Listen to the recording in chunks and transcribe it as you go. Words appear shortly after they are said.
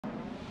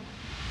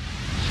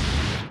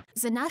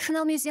The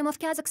National Museum of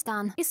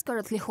Kazakhstan is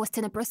currently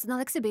hosting a personal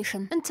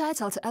exhibition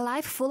entitled A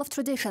Life Full of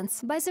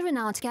Traditions by the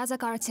renowned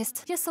Kazakh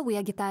artist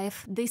Yassaui Agitayev.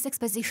 This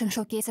exposition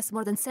showcases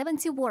more than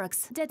 70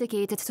 works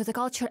dedicated to the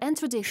culture and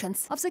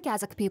traditions of the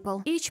Kazakh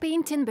people. Each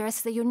painting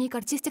bears the unique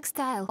artistic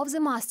style of the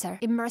master,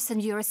 immersing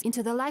viewers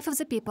into the life of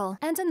the people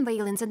and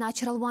unveiling the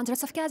natural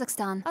wonders of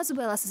Kazakhstan, as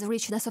well as the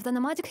richness of the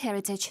nomadic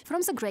heritage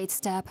from the Great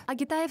Steppe.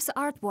 Agitayev's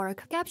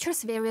artwork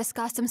captures various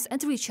customs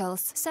and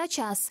rituals, such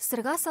as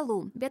syrga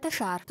salu,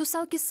 betashar,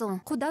 tusau kesu,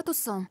 kuda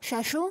tusu,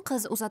 shashu,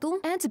 uzatu,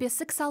 and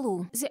besik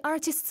salu. The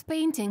artist's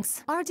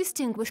paintings are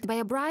distinguished by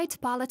a bright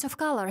palette of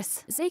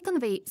colors. They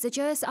convey the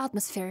joyous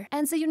atmosphere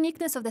and the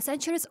uniqueness of the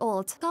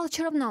centuries-old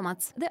culture of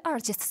nomads. The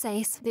artist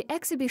says the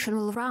exhibition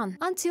will run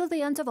until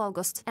the end of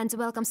August and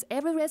welcomes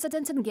every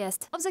resident and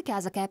guest of the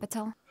Kazakh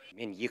capital.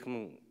 Мен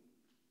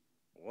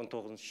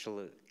 2019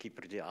 жылы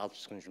Кипрде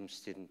 60 күн жұмыс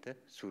істедім де,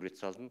 сурет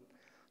салдым.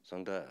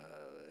 Сонда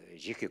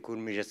жеке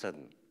көрме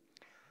жасадым.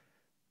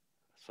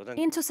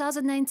 In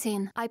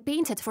 2019, I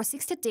painted for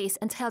 60 days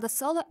and held a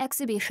solo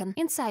exhibition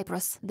in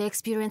Cyprus. The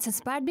experience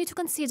inspired me to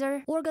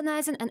consider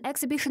organizing an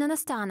exhibition in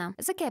Astana,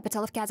 the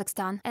capital of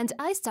Kazakhstan, and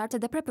I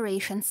started the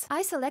preparations.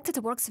 I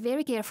selected works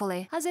very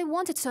carefully, as I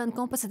wanted to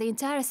encompass the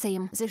entire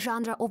theme. The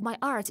genre of my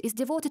art is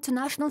devoted to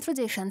national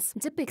traditions,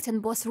 depicting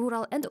both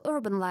rural and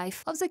urban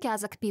life of the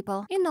Kazakh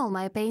people in all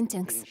my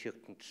paintings.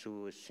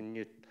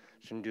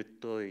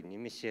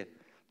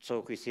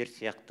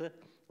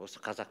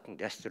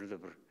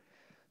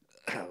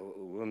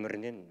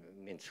 өмірінен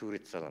мен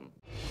сурет саламын.